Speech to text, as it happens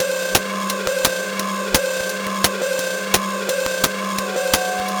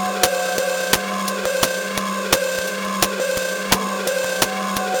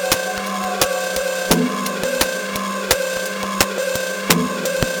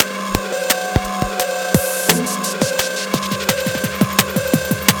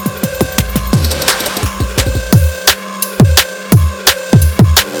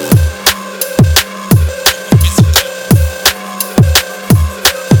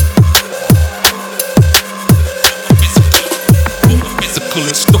physical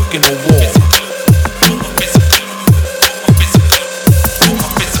and stuck in a wall.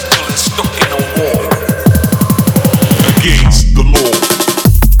 Physical and stuck in a wall. Against the law.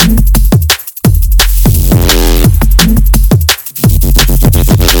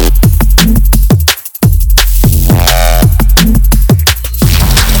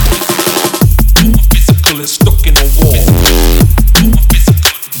 Stuck in a wall.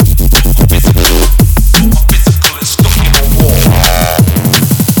 Physical is stuck in a wall.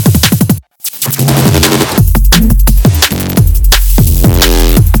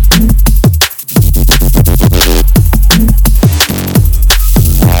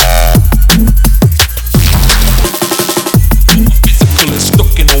 Physical is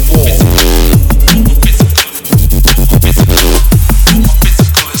stuck in a wall.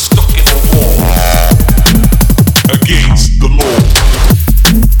 Physical is stuck in a wall. Against the law.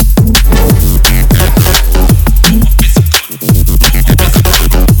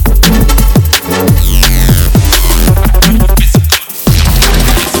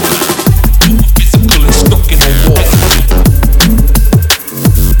 Physical is stuck in a wall.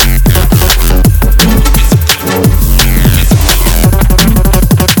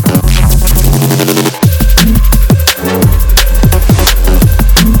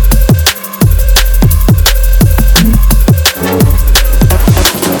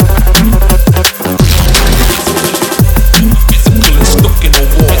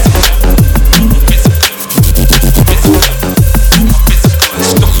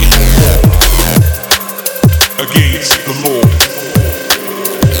 Against the law.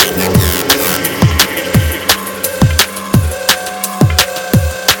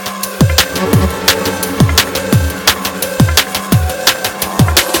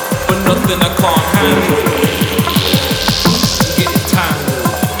 But nothing I can't handle. Get tangled.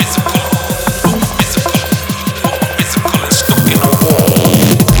 Physical and stuck in a wall.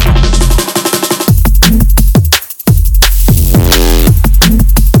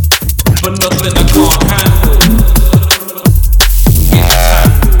 But nothing I can't handle.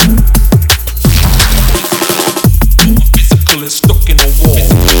 Physical is stuck in a wall.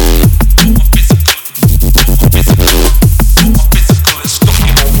 Physical is stuck in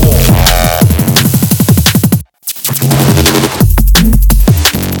a wall.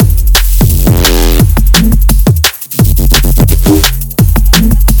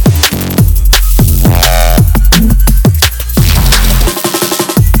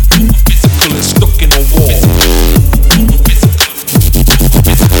 Physical is stuck in a wall.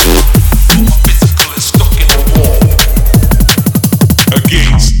 Physical is stuck in a wall.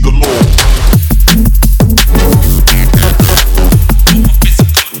 Against the law.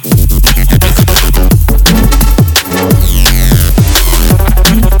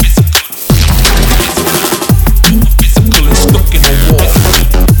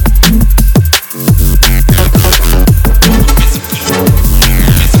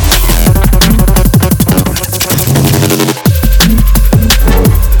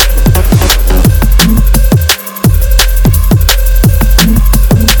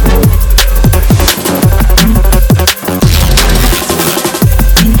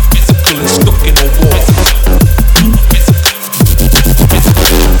 Physical is stuck in a wall.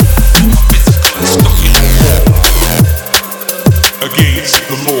 Against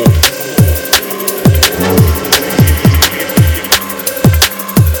the law.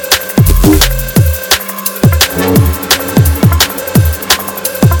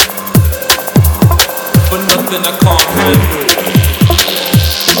 But nothing I can't handle.